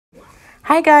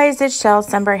Hi guys, it's Shell,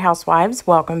 Sunbury Housewives.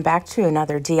 Welcome back to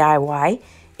another DIY.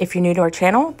 If you're new to our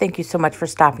channel, thank you so much for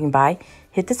stopping by.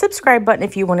 Hit the subscribe button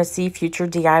if you want to see future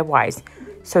DIYs.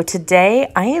 So today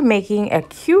I am making a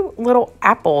cute little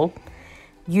apple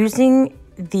using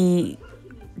the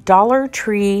Dollar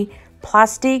Tree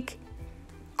plastic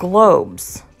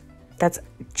globes that's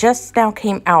just now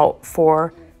came out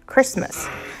for Christmas.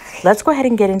 Let's go ahead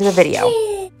and get into the video.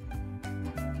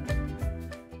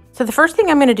 So the first thing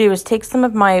I'm going to do is take some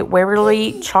of my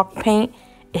Waverly chalk paint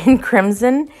in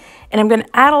crimson, and I'm going to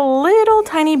add a little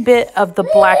tiny bit of the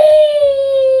black.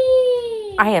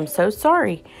 I am so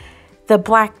sorry. The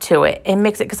black to it and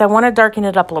mix it because I want to darken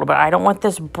it up a little bit. I don't want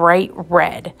this bright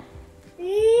red.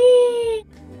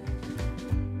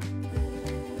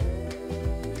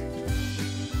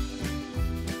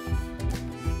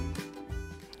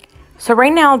 So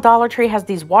right now Dollar Tree has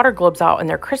these water globes out in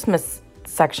their Christmas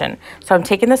section. So I'm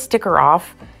taking the sticker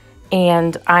off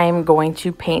and I'm going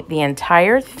to paint the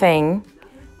entire thing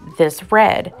this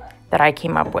red that I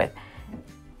came up with.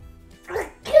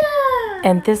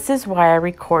 And this is why I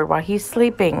record while he's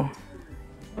sleeping.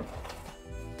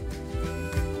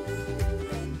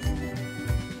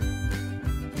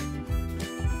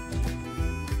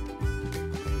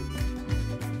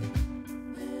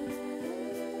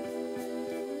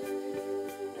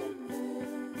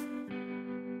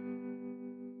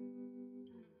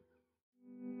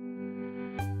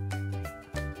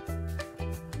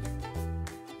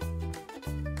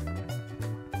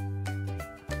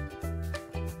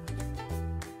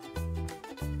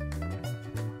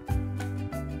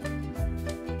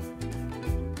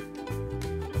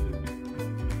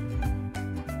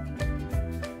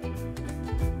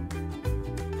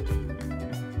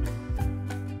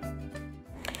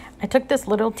 I took this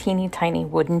little teeny tiny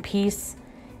wooden piece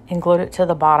and glued it to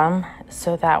the bottom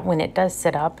so that when it does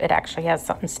sit up, it actually has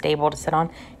something stable to sit on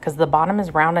because the bottom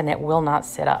is round and it will not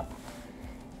sit up.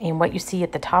 And what you see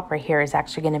at the top right here is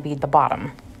actually going to be the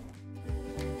bottom.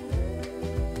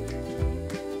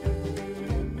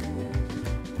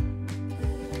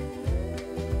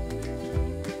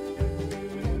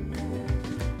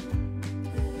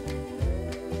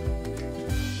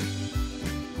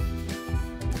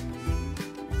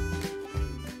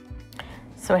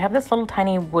 So I have this little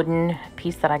tiny wooden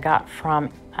piece that I got from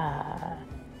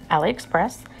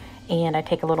AliExpress, and I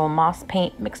take a little moss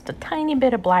paint, mixed a tiny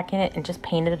bit of black in it, and just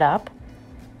painted it up.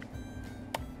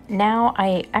 Now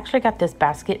I actually got this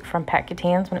basket from Pat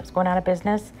Catan's when it was going out of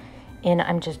business, and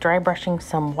I'm just dry brushing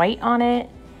some white on it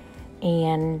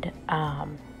and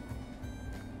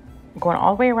going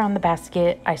all the way around the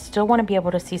basket. I still want to be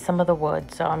able to see some of the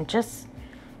wood, so I'm just,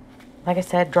 like I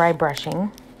said, dry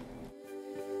brushing.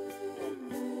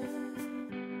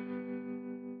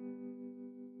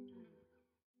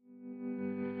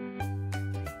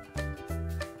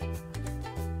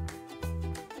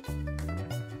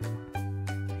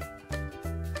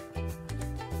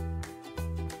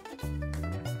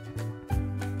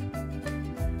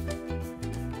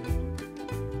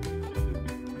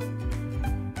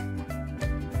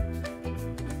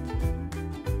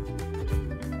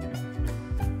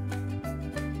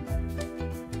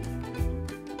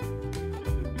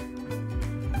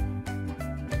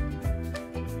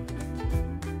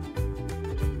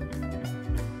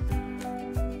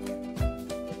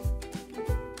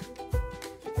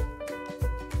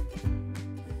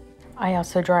 I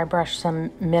also dry brush some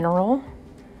mineral.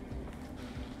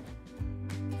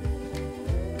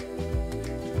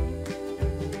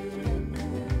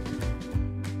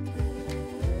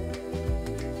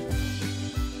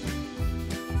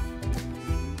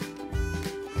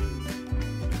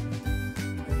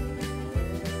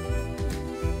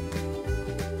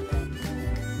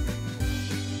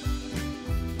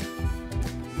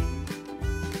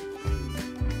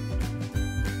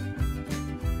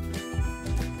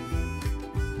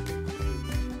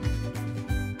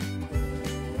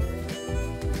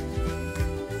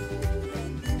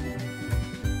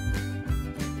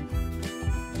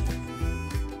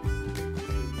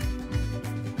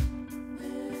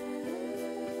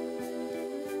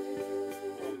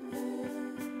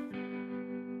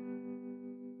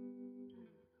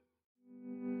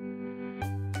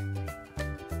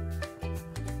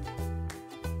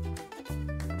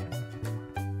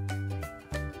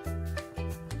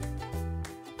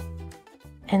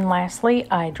 And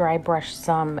lastly, I dry brush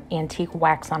some antique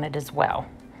wax on it as well.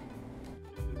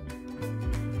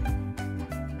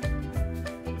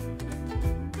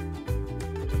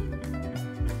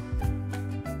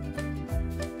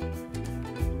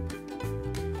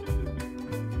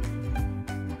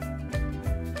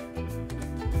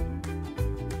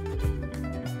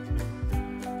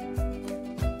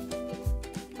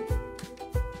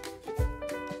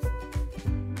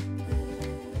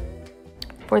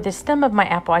 For the stem of my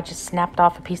apple, I just snapped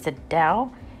off a piece of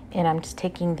dowel, and I'm just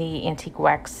taking the antique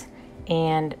wax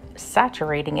and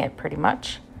saturating it pretty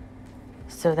much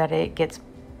so that it gets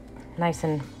nice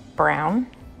and brown.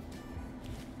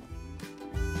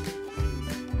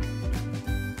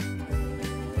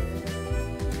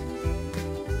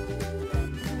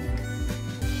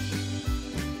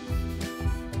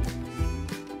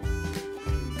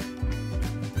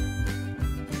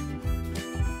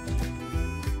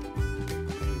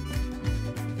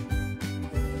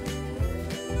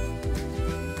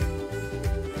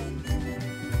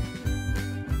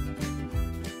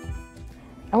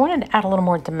 I wanted to add a little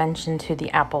more dimension to the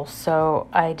apple, so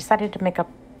I decided to mix up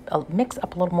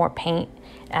a little more paint,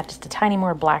 add just a tiny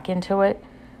more black into it.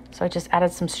 So I just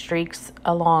added some streaks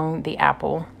along the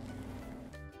apple.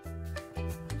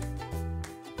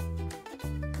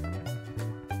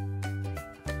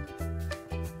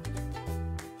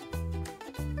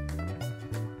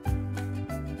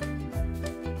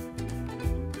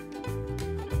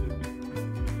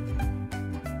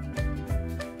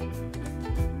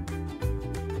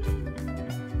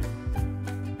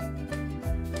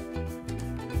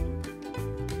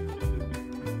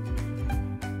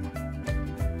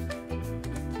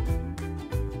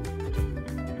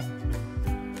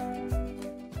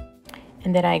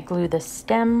 And then I glue the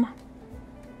stem.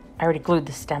 I already glued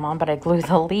the stem on, but I glue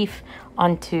the leaf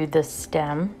onto the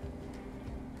stem.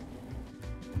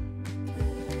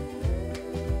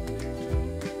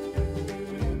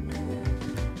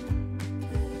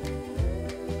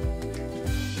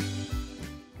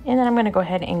 And then I'm going to go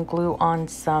ahead and glue on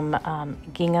some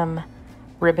gingham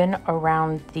ribbon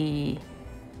around the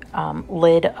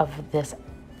lid of this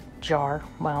jar.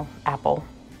 Well, apple.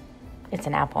 It's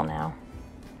an apple now.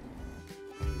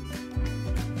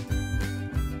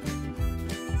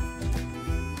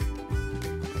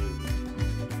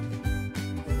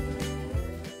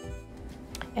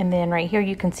 And then right here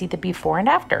you can see the before and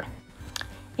after.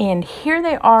 And here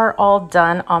they are all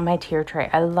done on my tier tray.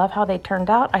 I love how they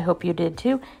turned out. I hope you did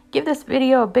too. Give this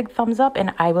video a big thumbs up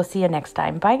and I will see you next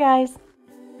time. Bye guys.